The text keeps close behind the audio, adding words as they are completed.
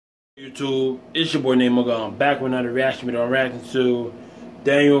YouTube, it's your boy named Mugga. I'm back with another reaction video. I'm reacting to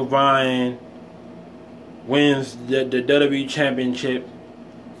Bryan wins the WWE Championship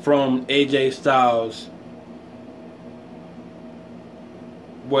from AJ Styles.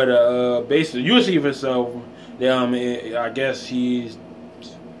 What basically you see for yourself. I guess he's.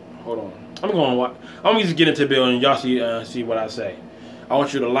 Hold on. I'm gonna just get into the bill and y'all see what I say. I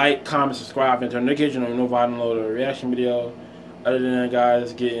want you to like, comment, subscribe, and turn the notification on if I download a reaction video. Other than that, guys,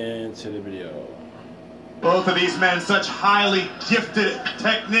 let's get into the video. Both of these men, such highly gifted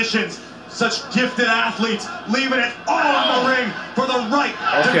technicians, such gifted athletes, leaving it all in the ring for the right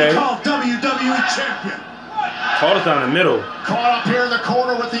to be called WWE Champion. Caught us down the middle. Caught up here in the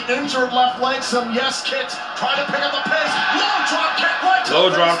corner with the injured left leg. Some yes kicks. Trying to pick up the pace. Low drop kick right to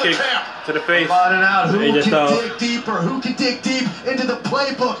the face. To the face. Finding out who can dig deeper, who can dig deep into the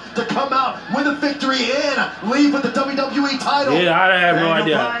playbook to come out with a victory and leave with the WWE title. Yeah, I have no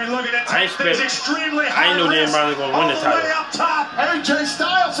idea. Bryan looking at I ain't know Bryan was going to win the title. Up top. AJ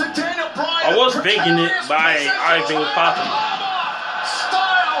Styles and Daniel Bryan. I was thinking it, but I didn't think it was possible.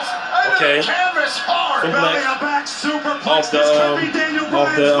 Styles okay. Canvas hard. Belly up back, superplex. This could be Daniel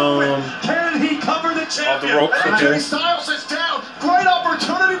Bryan's can he cover the champion? Off the ropes. AJ Styles is down. Great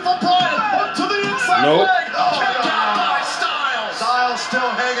opportunity for Bryan. Up to the inside nope. leg. Kicked out by Styles. Styles still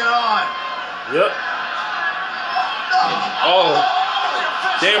hanging on. Yep. Oh.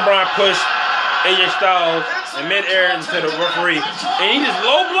 Daniel Bryan pushed AJ Styles in midair into the referee. And he just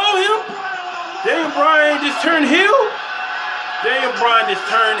low blow him? Daniel Bryan just turned heel? Daniel Bryan just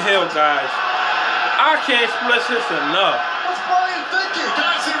turned heel, guys. I can't express this enough. What's Bryan thinking?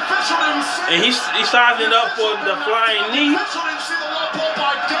 Guys, the official didn't see. And he's sizing up for the flying knee. The official didn't see the low blow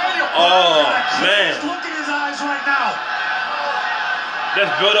by Daniel. Oh, man. Look at his eyes right now.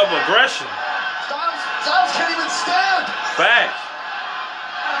 That's built up aggression. Styles can't even stand. Facts.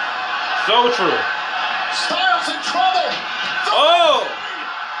 So true. Styles in trouble. Oh.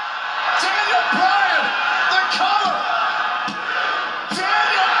 Daniel Bryan, the cover.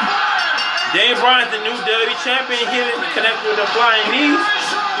 Daniel Bryan. Daniel Bryan's the new WWE Champion. Hit it, connected with the flying knees.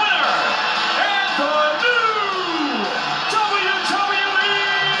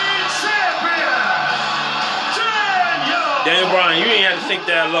 Daniel Bryan, you ain't have to sink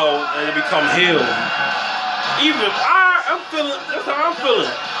that low and to become heel. Even I'm feeling. That's how I'm feeling.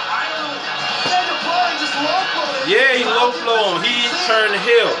 Daniel Bryan just low blowed. Yeah, he low blow him. He turned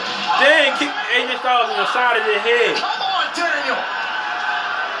heel. Then kicked AJ Styles in the side of the head. Come on, Daniel.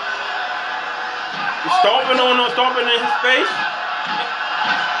 He's stomping on him, stomping in his face.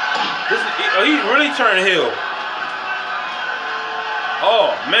 He really turned heel.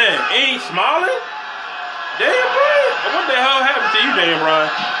 Oh man, ain't he smiling? Daniel Bryan? What the hell happened to you, Daniel Bryan?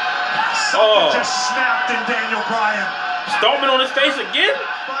 Something just snapped in Daniel Bryan. Stomping on his face again?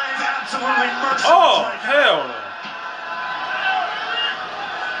 Bryan's absolutely merciless. Oh, right hell no.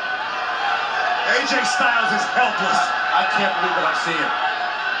 AJ Styles is helpless. I can't believe what I'm seeing.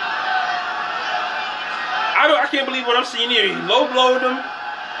 I can't believe what I'm seeing here. He low blowed him.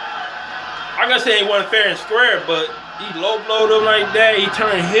 I gotta say he wasn't fair and square, but he low blowed him like that. He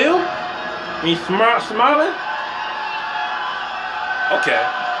turned heel. He's smiling. Okay.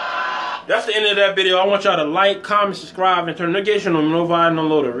 That's the end of that video. I want y'all to like, comment, subscribe, and turn the notification on if I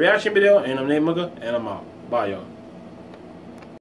download a reaction video. And I'm named Mugga, and I'm out. Bye, y'all.